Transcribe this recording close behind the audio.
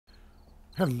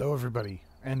Hello everybody,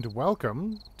 and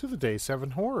welcome to the Day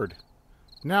 7 Horde.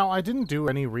 Now, I didn't do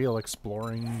any real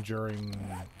exploring during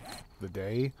the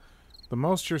day. The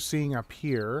most you're seeing up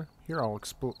here I'll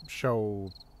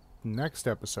show next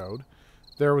episode,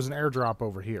 there was an airdrop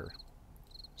over here.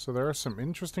 So there are some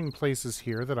interesting places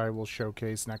here that I will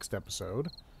showcase next episode.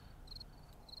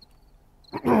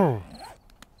 But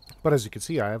as you can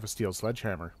see, I have a steel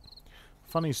sledgehammer.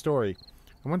 Funny story,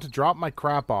 I went to drop my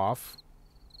crap off,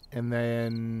 and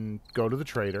then go to the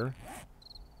trader,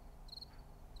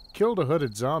 killed a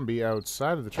hooded zombie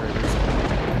outside of the trader's,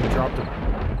 and dropped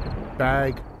a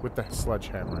bag with the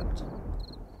sledgehammer in it.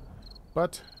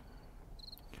 But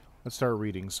let's start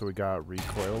reading. So we got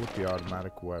recoil with the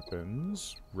automatic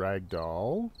weapons,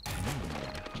 ragdoll.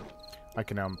 I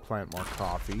can now plant more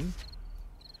coffee.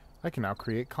 I can now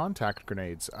create contact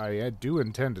grenades. I do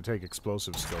intend to take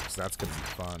explosives still, because that's going to be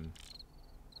fun.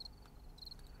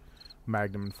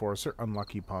 Magnum Enforcer,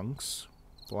 unlucky punks.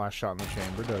 The last shot in the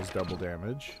chamber does double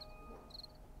damage.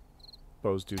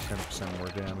 Bows do 10% more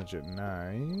damage at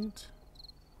night.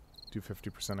 Do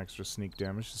 50% extra sneak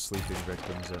damage to sleeping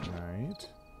victims at night.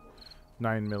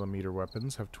 9mm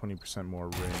weapons have 20% more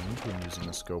range when using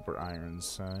a scope or iron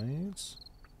sights.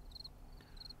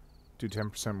 Do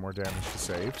 10% more damage to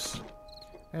safes.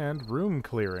 And room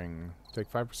clearing.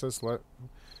 Take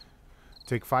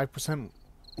 5%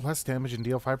 less damage and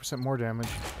deal 5% more damage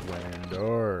when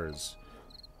indoors.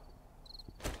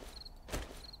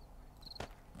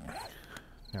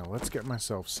 Now let's get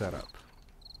myself set up.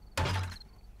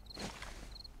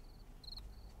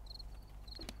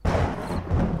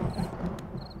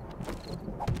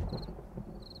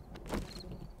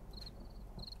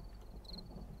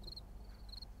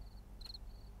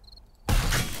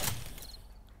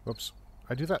 Whoops.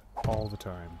 I do that all the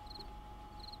time.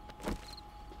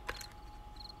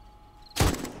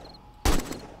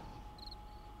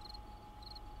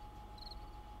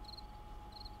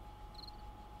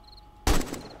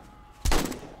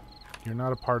 You're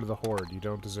not a part of the Horde. You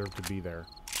don't deserve to be there.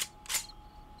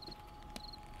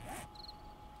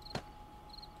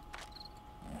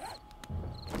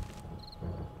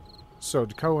 So,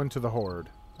 to go into the Horde,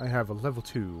 I have a level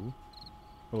 2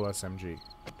 little SMG.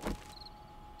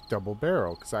 Double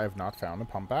barrel, because I have not found a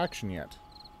pump action yet.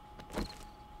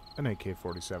 An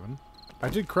AK-47. I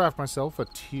did craft myself a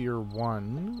tier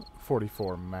 1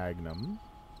 44 Magnum.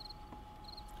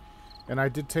 And I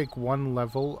did take 1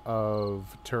 level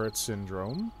of Turret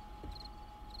Syndrome.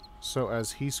 So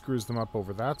as he screws them up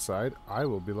over that side, I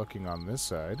will be looking on this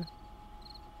side.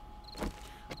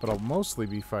 But I'll mostly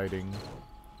be fighting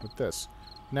with this.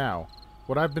 Now,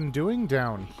 what I've been doing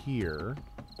down here,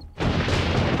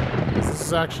 is this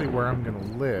is actually where I'm going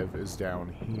to live, is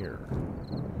down here.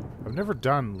 I've never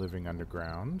done living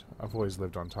underground. I've always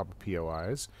lived on top of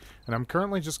POIs. And I'm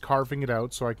currently just carving it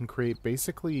out so I can create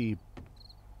basically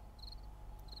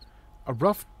a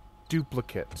rough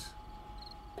duplicate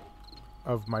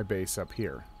of my base up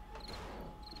here.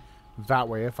 That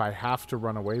way, if I have to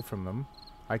run away from them,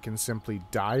 I can simply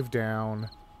dive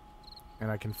down and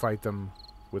I can fight them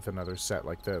with another set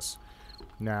like this.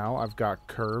 Now, I've got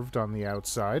curved on the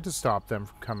outside to stop them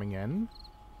from coming in.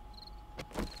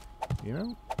 You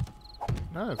know,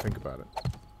 now that I think about it,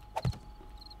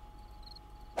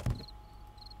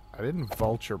 I didn't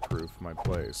vulture-proof my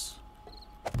place.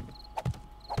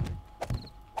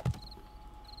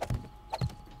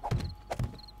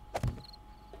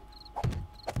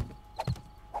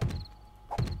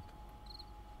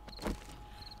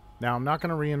 Now, I'm not going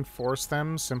to reinforce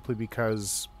them simply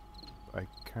because I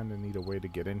kind of need a way to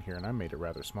get in here, and I made it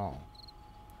rather small.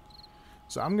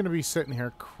 So I'm going to be sitting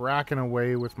here cracking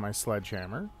away with my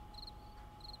sledgehammer.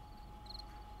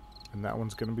 And that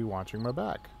one's going to be watching my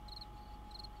back.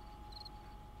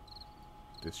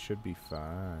 This should be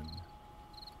fun.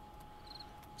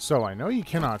 So, I know you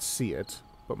cannot see it,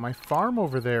 but my farm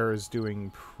over there is doing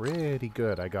pretty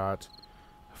good. I got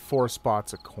 4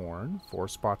 spots of corn, 4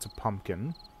 spots of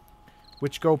pumpkin,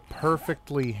 which go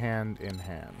perfectly hand in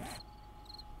hand.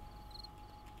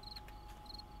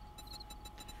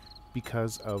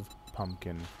 Because of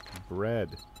pumpkin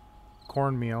bread.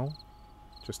 Cornmeal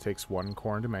just takes 1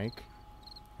 corn to make,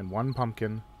 and 1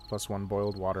 pumpkin plus 1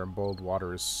 boiled water, and boiled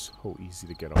water is so easy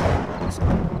to get over.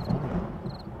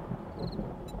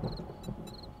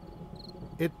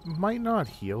 It might not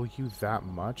heal you that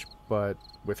much, but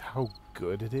with how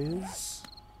good it is,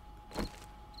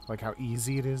 like how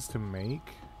easy it is to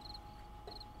make,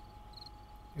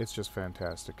 it's just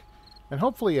fantastic. And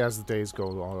hopefully as the days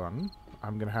go on,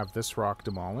 I'm going to have this rock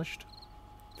demolished.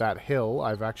 That hill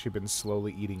I've actually been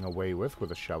slowly eating away with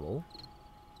a shovel.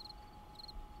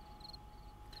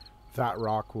 that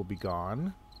rock will be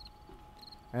gone.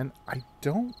 And I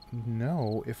don't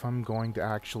know if I'm going to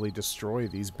actually destroy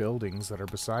these buildings that are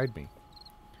beside me.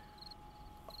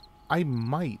 I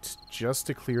might, just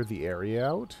to clear the area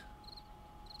out.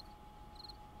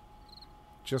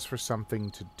 Just for something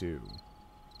to do.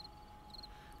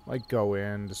 Like go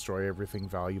in, destroy everything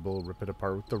valuable, rip it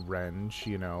apart with the wrench,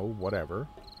 you know, whatever.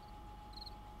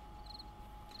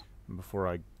 Before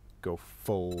I go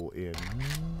full in...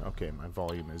 Okay, my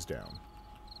volume is down.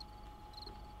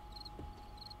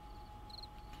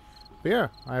 But yeah,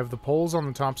 I have the poles on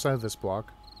the top side of this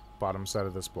block, bottom side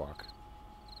of this block.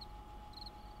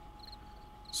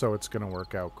 So it's going to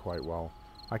work out quite well.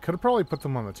 I could have probably put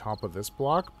them on the top of this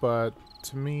block, but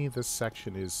to me, this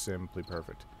section is simply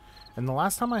perfect. And the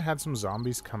last time I had some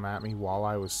zombies come at me while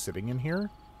I was sitting in here,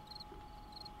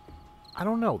 I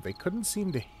don't know, they couldn't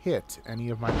seem to hit any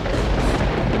of my poles.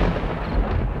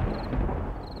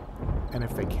 And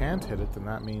if they can't hit it, then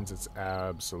that means it's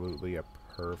absolutely a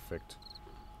perfect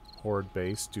Horde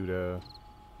base due to,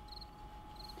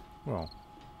 well,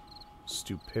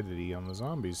 stupidity on the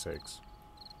zombies' sakes.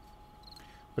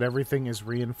 But everything is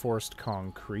reinforced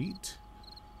concrete,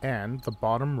 and the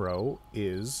bottom row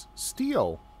is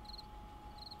steel.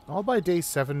 All by day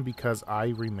 7 because I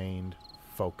remained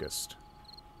focused.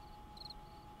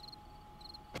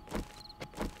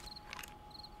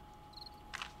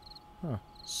 Huh,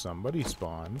 somebody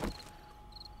spawned.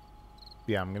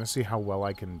 Yeah, I'm gonna see how well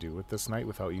I can do it this night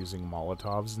without using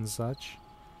Molotovs and such.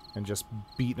 And just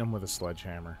beat them with a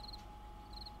sledgehammer.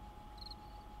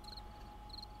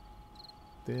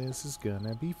 This is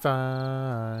gonna be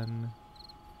fun.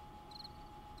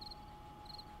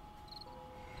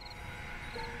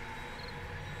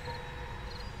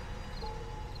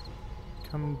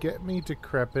 Come get me,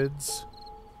 decrepids.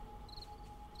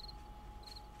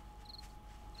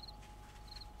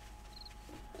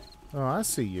 Oh, I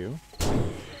see you.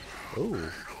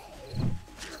 Oh.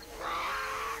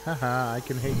 Haha, I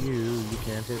can hit you. You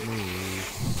can't hit me.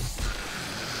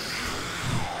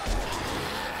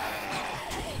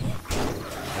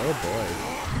 Oh boy.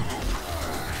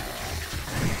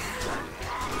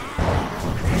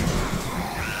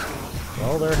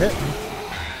 Well, they're hitting.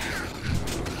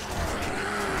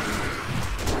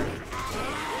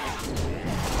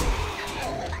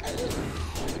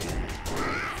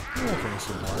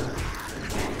 Some more.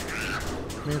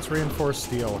 I mean, it's reinforced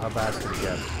steel. How bad can it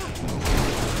get?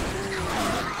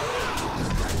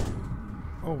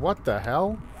 Oh, what the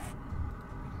hell?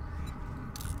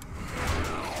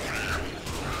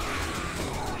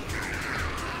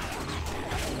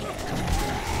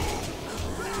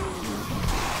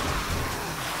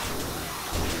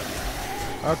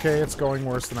 Okay, it's going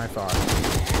worse than I thought.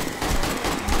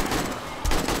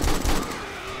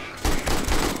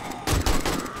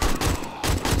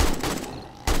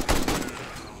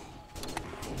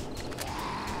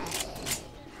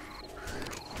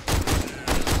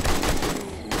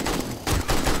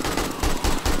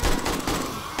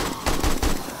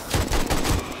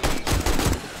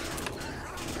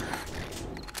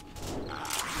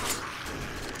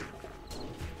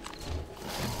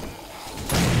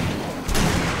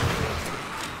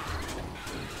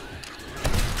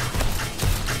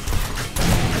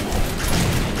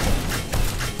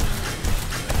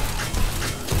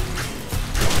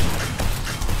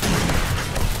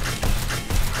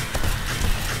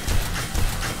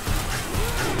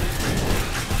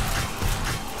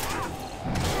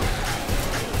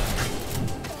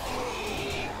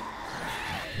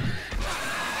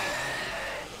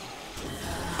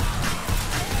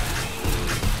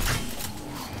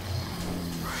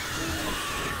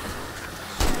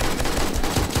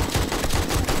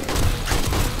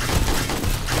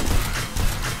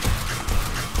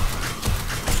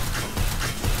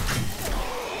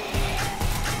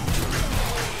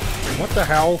 What the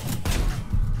hell?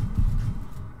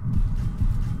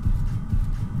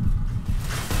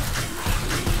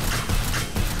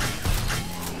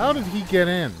 How did he get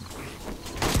in?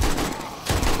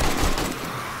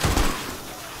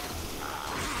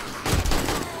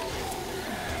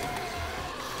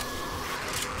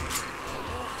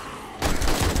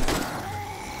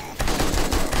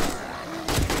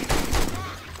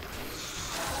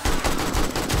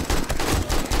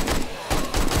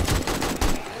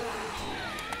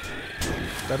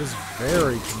 That is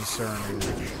very concerning.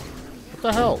 What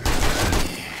the hell?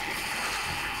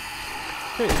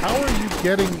 Hey, how are you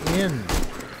getting in?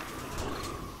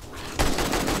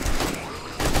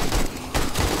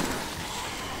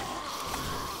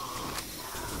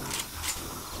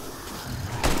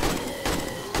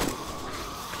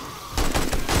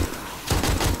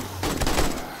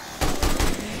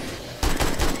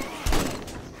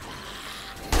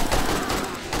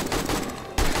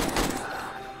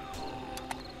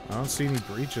 don't see any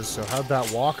breaches, so how'd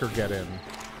that walker get in?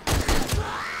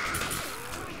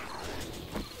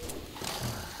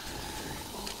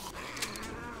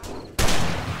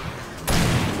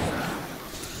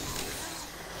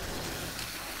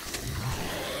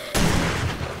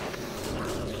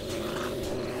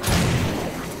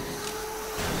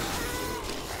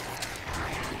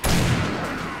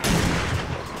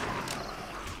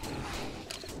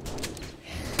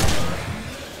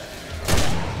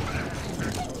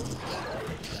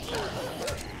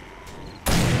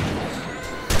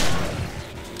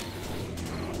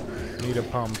 Need a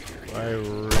pump. I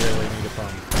really need a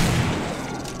pump.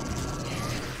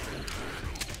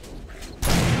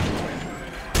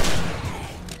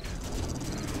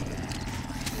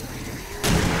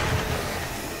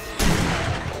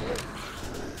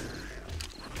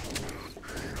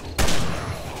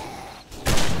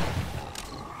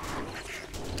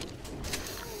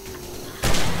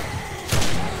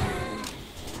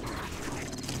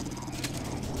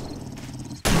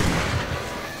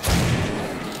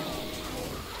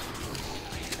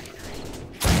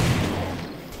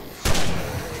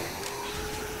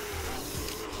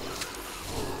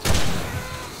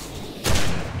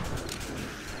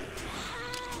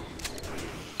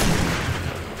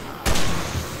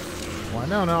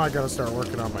 No, I gotta start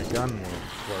working on my gun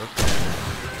work.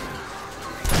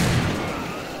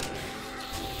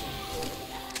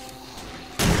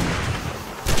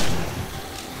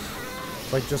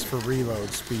 Like, just for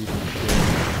reload speed.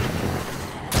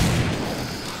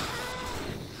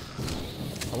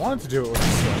 I wanted to do it with the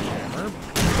sledgehammer,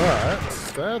 but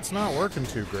that's not working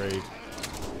too great.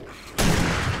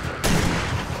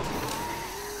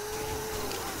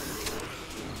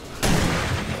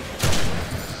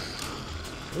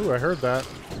 Ooh, I heard that.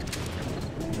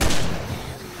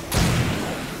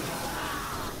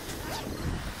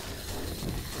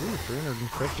 Ooh,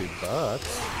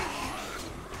 $350.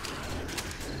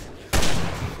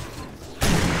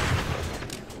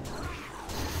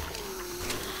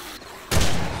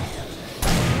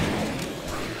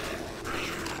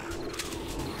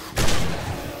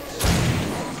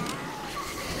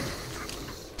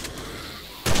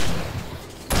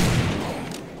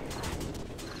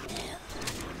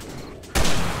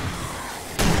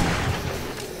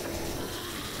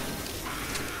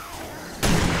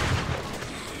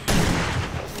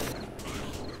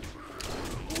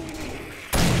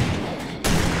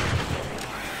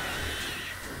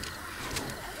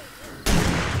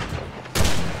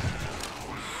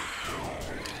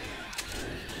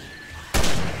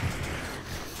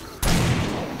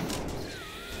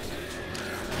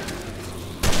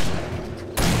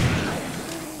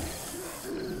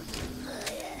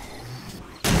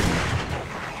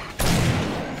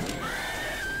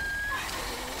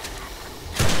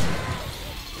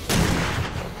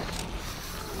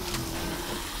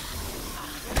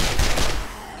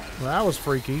 Well, that was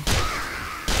freaky. I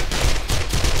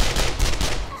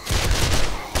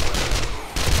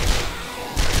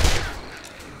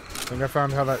think I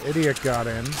found how that idiot got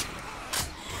in.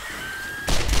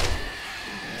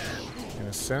 In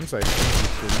a sense, I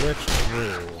think he glitched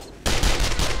through.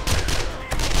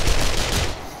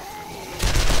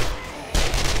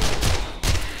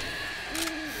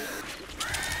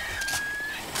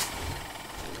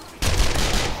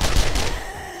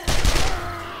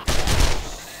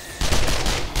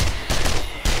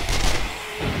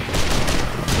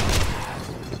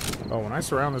 Oh, when I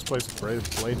surround this place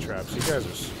with blade traps, you guys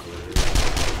are screwed.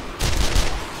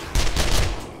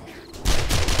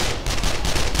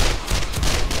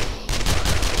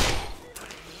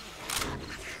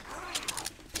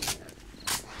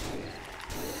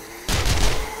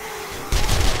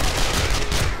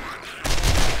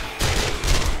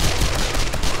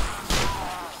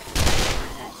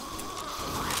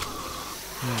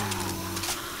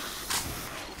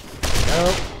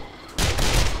 Nope.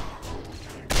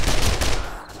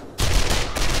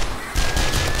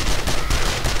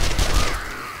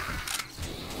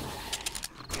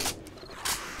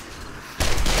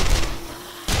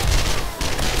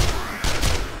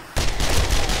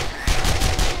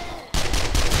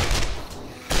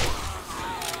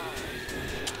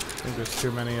 I think there's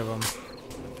too many of them.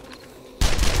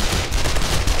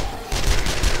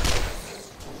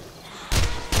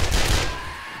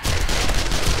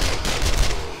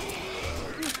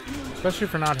 Especially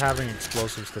for not having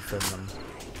explosives to thin them.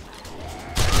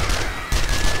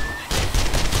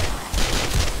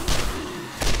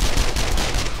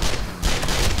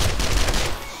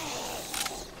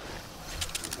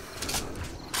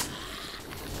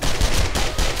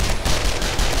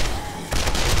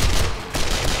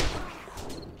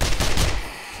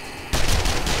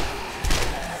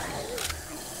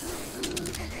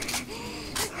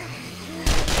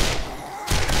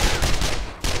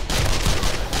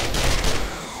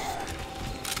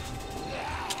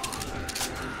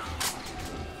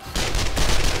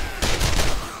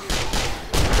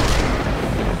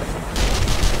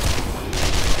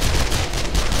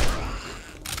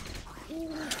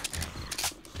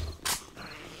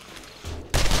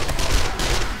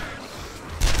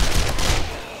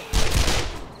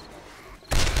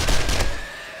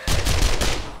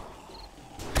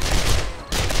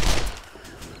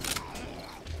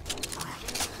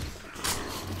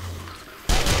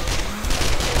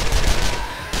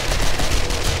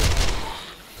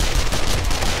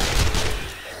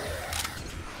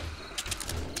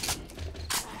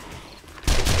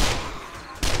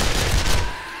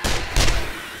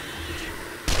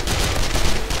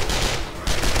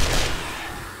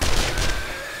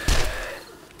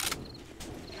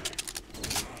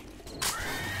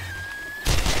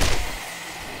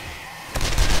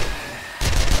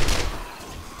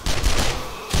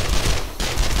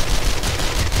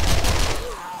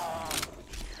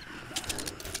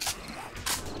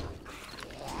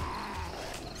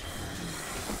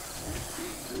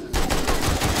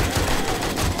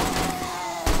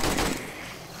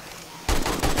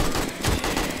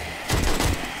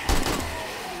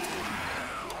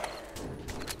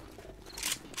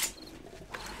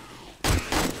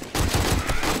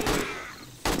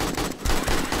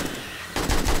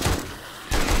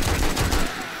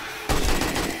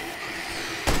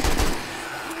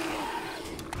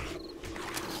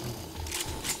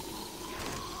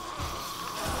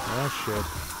 shit.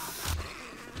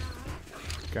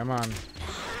 Come on.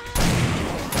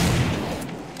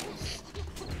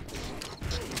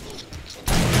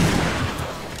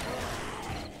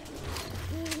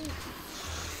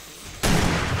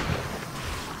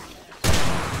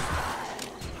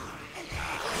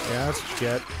 Yeah, that's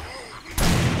shit.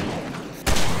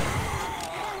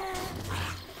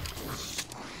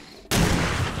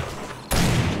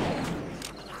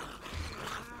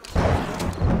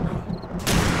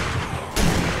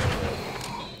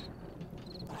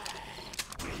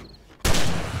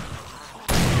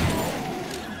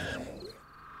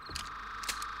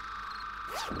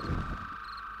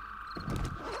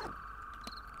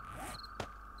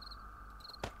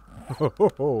 Ho ho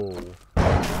ho.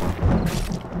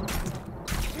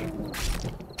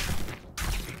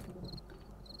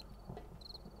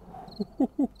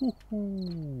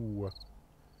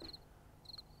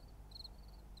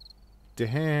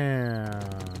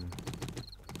 Damn.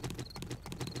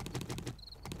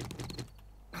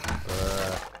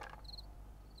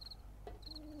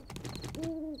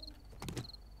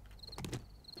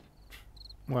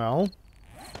 Well,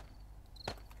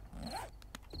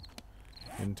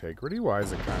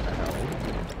 integrity-wise, it kind of held.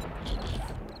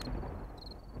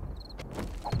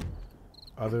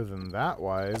 Other than that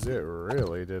wise, it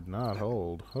really did not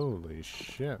hold. Holy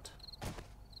shit.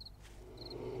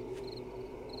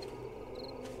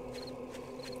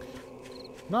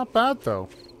 Not bad, though.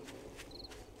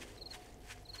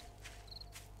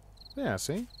 Yeah,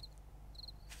 see?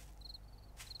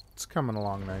 It's coming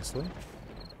along nicely.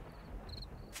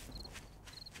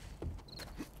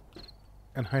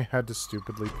 And I had to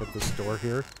stupidly put this door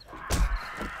here.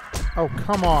 Oh,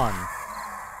 come on!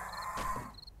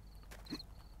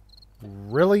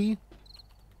 Really?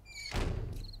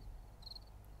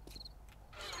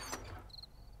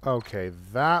 Okay,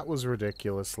 that was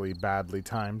ridiculously badly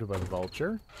timed by the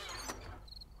vulture.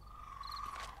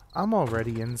 I'm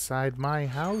already inside my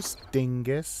house,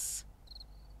 dingus.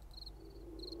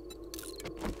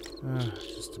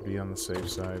 Just to be on the safe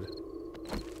side.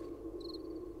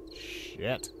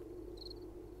 Shit.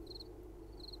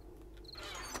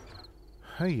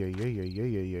 Hey, hey, hey, hey,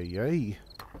 hey, hey, hey.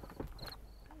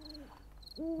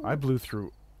 I blew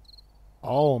through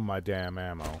all my damn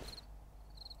ammo.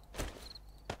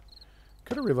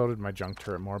 Could have reloaded my junk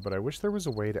turret more, but I wish there was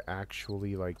a way to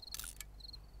actually, like,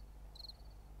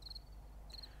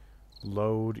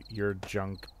 load your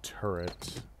junk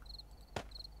turret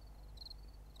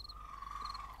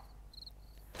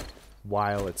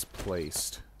while it's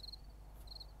placed.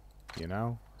 You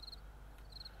know?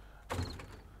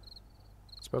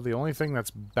 It's about the only thing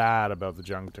that's bad about the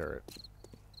junk turret.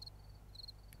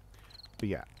 But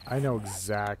yeah, I know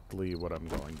exactly what I'm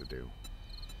going to do.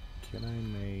 Can I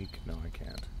make... No, I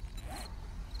can't.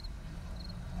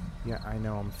 Yeah, I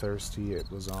know I'm thirsty. It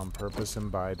was on purpose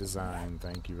and by design.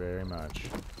 Thank you very much.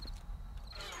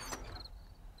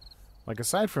 Like,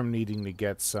 aside from needing to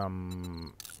get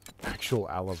some actual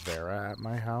aloe vera at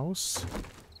my house...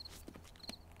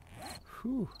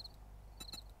 Whew.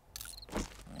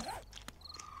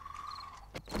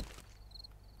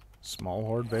 Small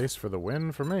horde base for the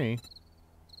win for me.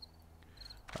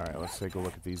 Alright, let's take a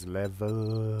look at these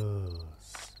levels.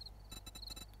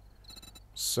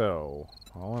 So,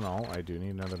 all in all, I do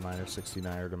need another miner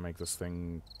 69er to make this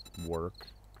thing work.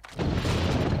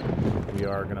 We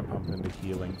are going to pump into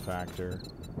healing factor.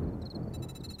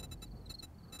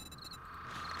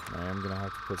 I am going to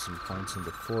have to put some points into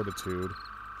fortitude.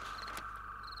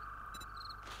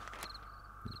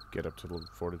 Get up to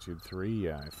fortitude 3?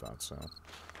 Yeah, I thought so.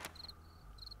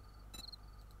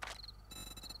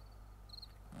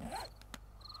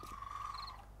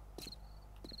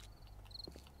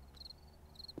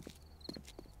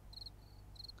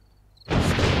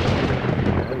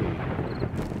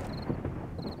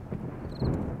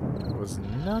 That was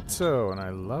nutso, and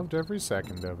I loved every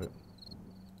second of it.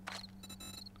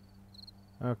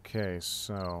 Okay,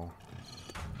 so...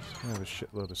 I have a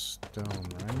shitload of stone,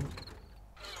 right?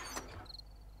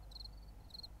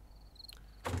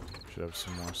 Should have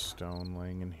some more stone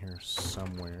laying in here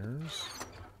somewheres.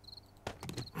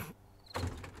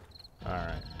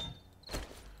 Alright.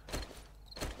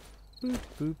 Boop,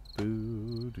 boop,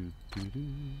 boo, doo, doo,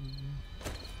 doo.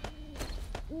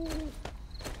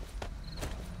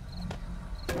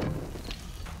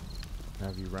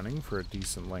 Have you running for a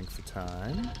decent length of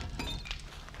time.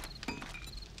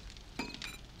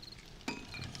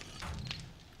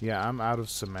 Yeah, I'm out of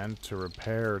cement to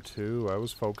repair, too. I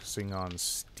was focusing on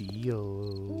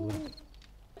steel.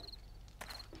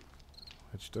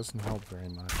 Which doesn't help very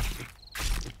much.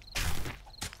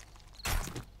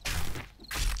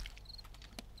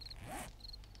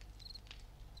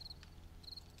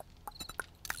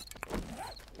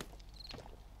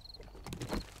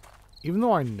 Even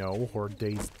though I know Horde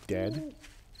Day's dead,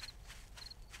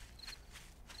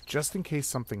 just in case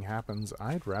something happens,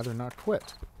 I'd rather not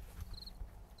quit.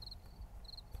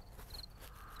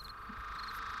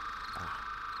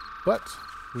 But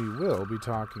we will be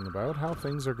talking about how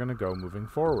things are going to go moving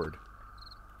forward.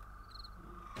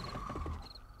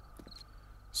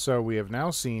 So we have now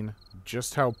seen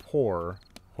just how poor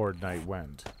Horde Night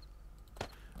went.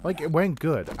 Like, it went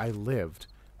good. I lived.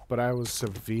 But I was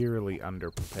severely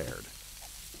underprepared.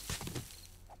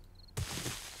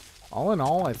 All in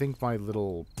all, I think my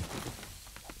little...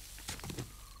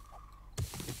 I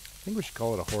think we should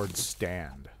call it a Horde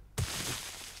stand.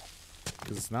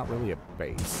 Because it's not really a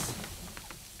base.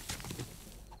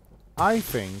 I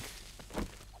think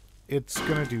it's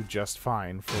going to do just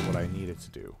fine for what I need it to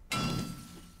do.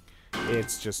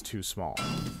 It's just too small.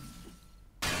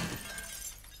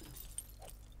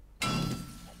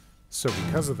 So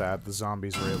because of that, the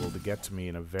zombies were able to get to me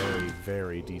in a very,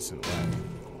 very decent way.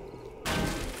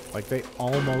 Like, they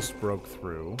almost broke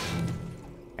through,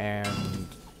 and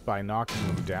by knocking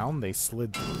them down, they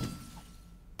slid through.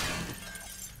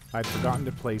 I'd forgotten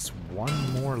to place one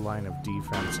more line of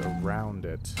defense around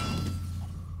it,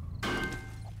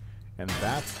 and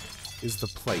that is the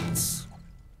plates.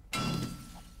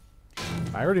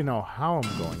 I already know how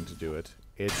I'm going to do it,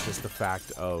 it's just the fact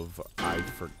of I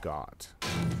forgot.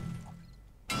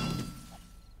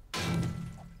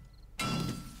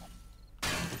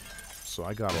 So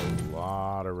I got a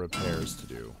lot of repairs to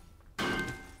do.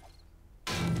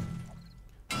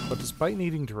 But despite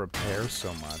needing to repair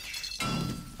so much,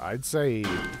 I'd say,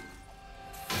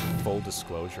 full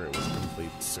disclosure, it was a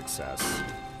complete success.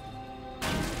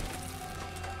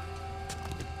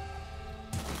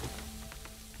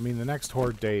 I mean, the next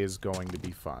Horde Day is going to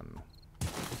be fun.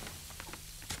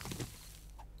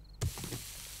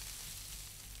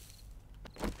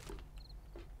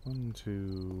 One,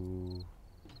 two,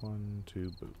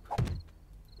 boop.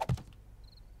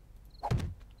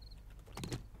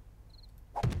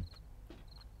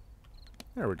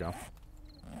 There we go.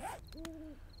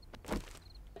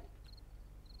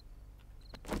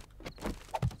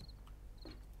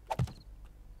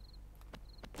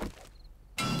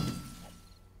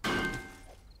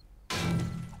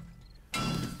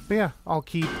 But yeah, I'll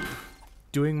keep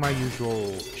doing my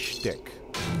usual shtick.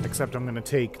 Except I'm going to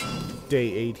take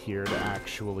day 8 here to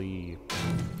actually,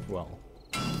 well,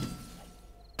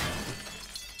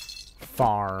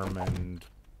 farm and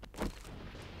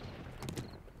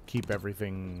keep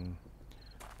everything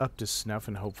up to snuff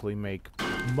and hopefully make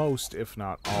most, if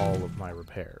not all, of my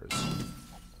repairs.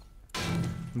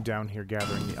 I'm down here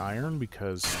gathering the iron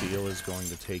because steel is going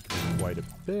to take me quite a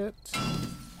bit.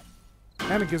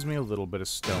 And it gives me a little bit of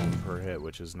stone per hit,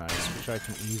 which is nice, which I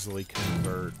can easily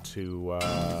convert to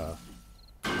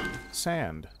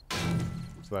sand,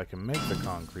 so that I can make the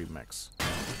concrete mix.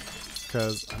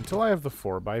 Because until I have the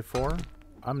 4x4,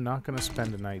 I'm not going to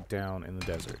spend a night down in the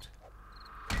desert.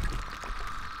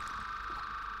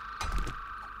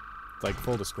 Like,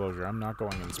 full disclosure, I'm not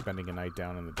going and spending a night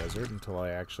down in the desert until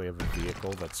I actually have a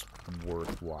vehicle that's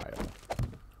worthwhile.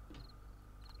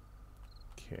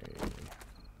 Okay.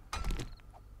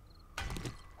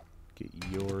 Get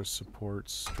your support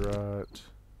strut.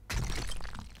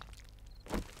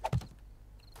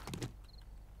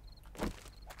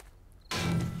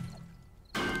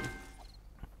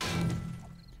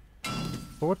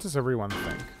 But what does everyone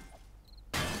think?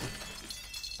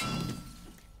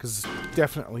 Because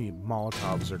definitely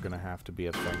Molotovs are going to have to be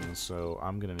a thing, so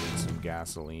I'm going to need some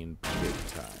gasoline big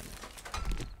time.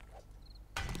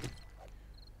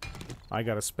 I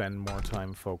got to spend more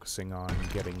time focusing on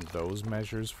getting those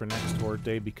measures for next Horde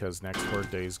Day, because next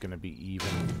Horde Day is going to be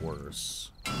even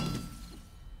worse.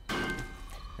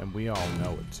 And we all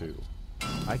know it, too.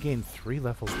 I gained 3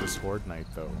 levels this Horde night,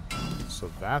 though, so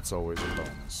that's always a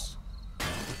bonus.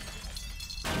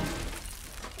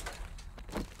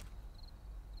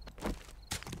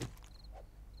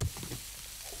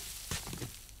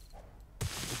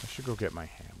 I should go get my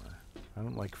hammer. I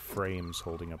don't like frames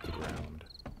holding up the ground.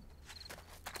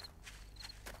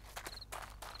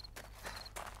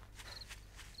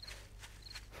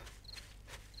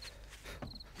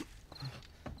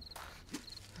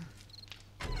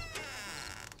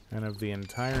 And of the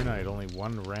entire night, only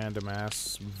one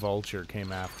random-ass vulture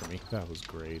came after me. That was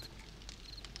great.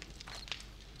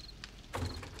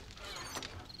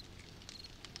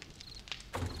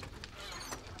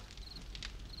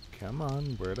 Come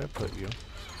on, where'd I put you?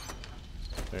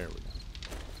 There we go.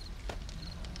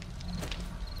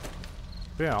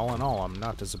 But yeah, all in all, I'm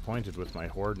not disappointed with my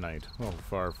Horde night. Oh,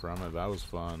 far from it. That was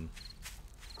fun.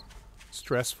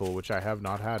 Stressful, which I have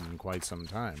not had in quite some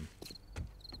time.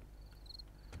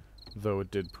 Though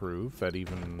it did prove that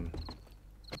even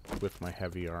with my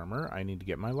heavy armor, I need to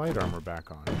get my light armor back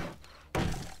on.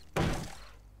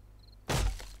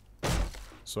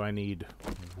 So I need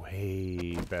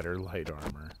way better light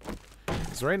armor.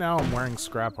 Because right now I'm wearing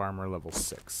scrap armor level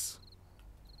 6.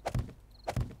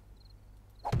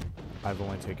 I've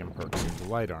only taken perks into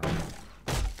light armor.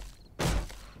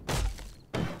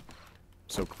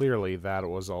 So clearly that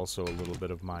was also a little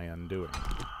bit of my undoing.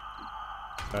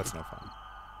 That's no fun.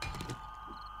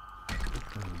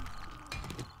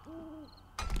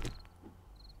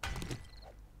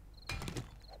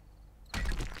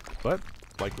 But,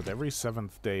 like with every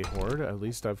 7th day horde, at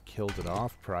least I've killed it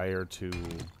off prior to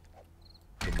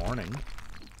the morning.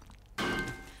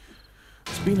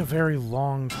 It's been a very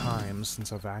long time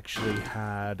since I've actually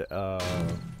had a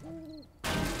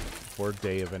horde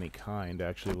day of any kind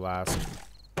actually last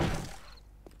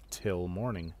till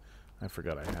morning. I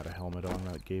forgot I had a helmet on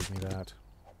that gave me that.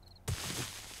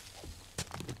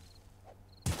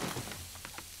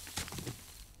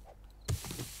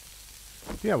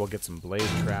 Yeah, we'll get some blade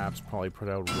traps, probably put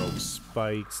out rope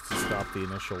spikes to stop the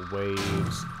initial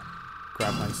waves,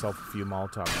 grab myself a few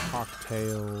Molotov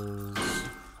cocktails,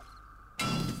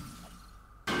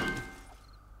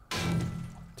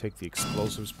 take the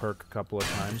explosives perk a couple of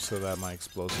times so that my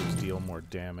explosives deal more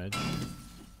damage.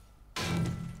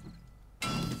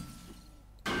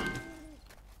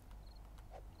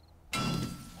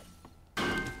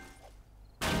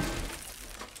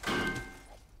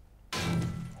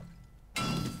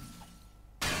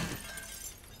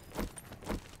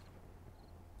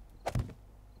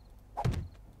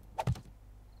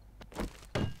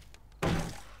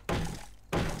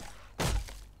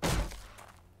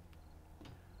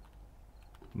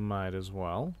 Might as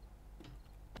well.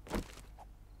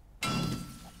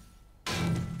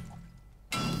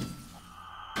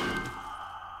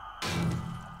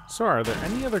 So, are there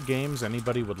any other games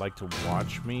anybody would like to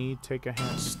watch me take a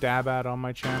stab at on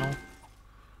my channel?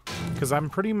 Because I'm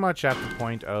pretty much at the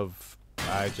point of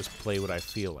I just play what I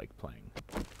feel like playing.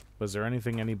 Was there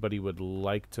anything anybody would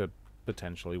like to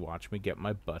potentially watch me get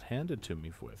my butt handed to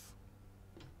me with?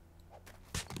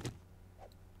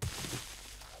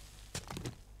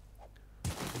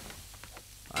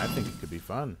 I think it could be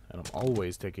fun, and I'm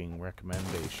always taking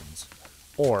recommendations.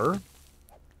 Or,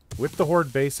 with the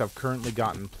Horde base I've currently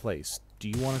got in place, do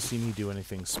you want to see me do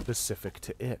anything specific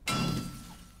to it?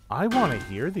 I want to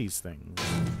hear these things.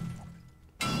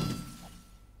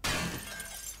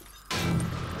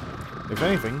 If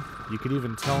anything, you could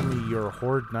even tell me your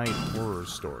Horde Night horror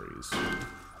stories.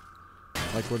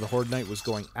 Like where the Horde Night was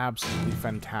going absolutely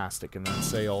fantastic, and then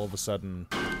say all of a sudden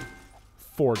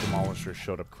 4 demolishers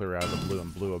showed up clear out of the blue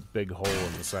and blew a big hole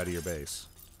in the side of your base.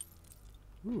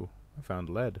 Ooh, I found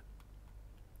lead.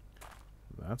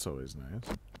 That's always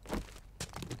nice.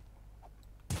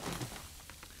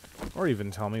 Or even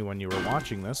tell me when you were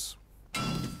watching this.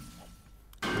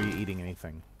 Were you eating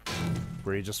anything?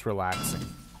 Were you just relaxing?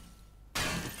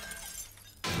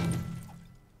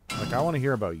 Like, I want to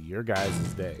hear about your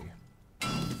guys' day.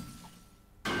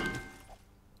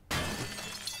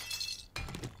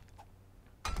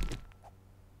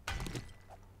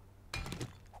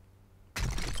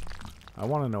 I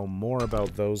want to know more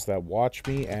about those that watch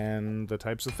me and the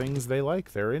types of things they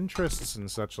like, their interests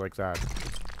and such like that.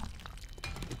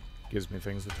 Gives me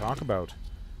things to talk about.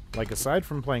 Like, aside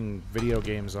from playing video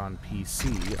games on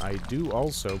PC, I do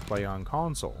also play on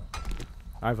console.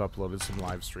 I've uploaded some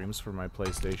live streams for my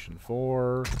PlayStation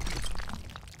 4.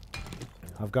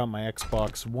 I've got my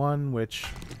Xbox One, which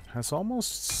has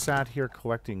almost sat here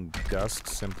collecting dust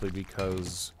simply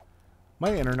because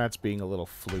my internet's being a little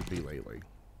floopy lately.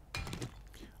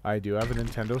 I do have a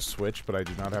Nintendo Switch, but I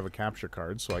do not have a capture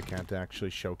card, so I can't actually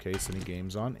showcase any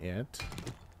games on it.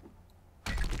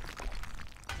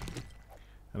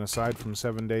 And aside from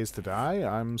 7 Days to Die,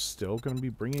 I'm still going to be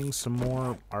bringing some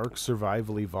more Ark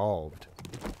Survival Evolved.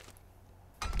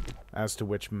 As to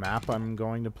which map I'm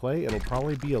going to play, it'll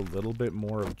probably be a little bit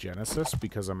more of Genesis,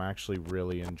 because I'm actually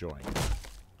really enjoying it.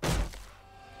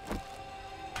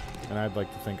 And I'd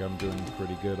like to think I'm doing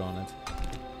pretty good on it.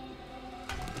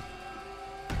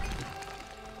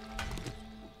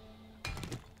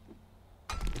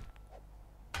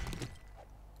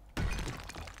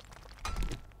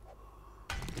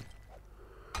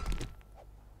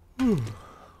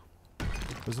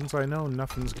 But since I know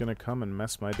nothing's gonna come and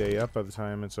mess my day up by the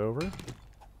time it's over,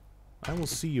 I will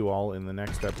see you all in the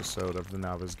next episode of the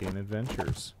Navezgane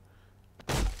Adventures.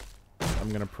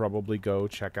 I'm gonna probably go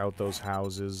check out those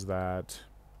houses that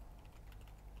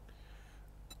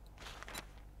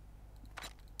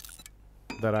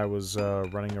I was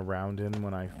running around in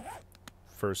when I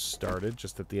first started,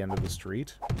 just at the end of the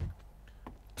street,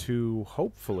 to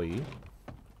hopefully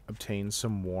obtain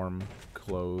some warm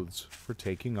clothes for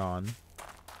taking on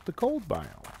the cold biome.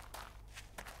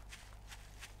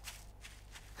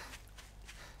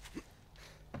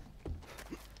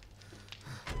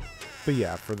 But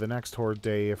yeah, for the next Horde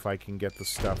day, if I can get the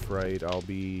stuff right, I'll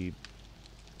be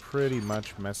pretty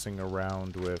much messing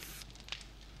around with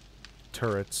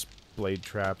turrets, blade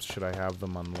traps, should I have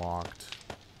them unlocked,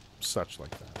 such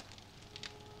like that.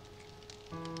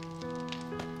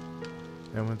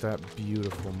 And with that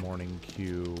beautiful morning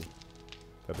cue,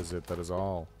 that is it, that is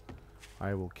all.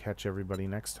 I will catch everybody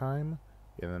next time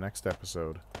in the next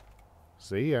episode.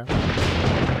 See ya.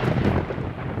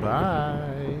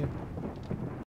 Bye.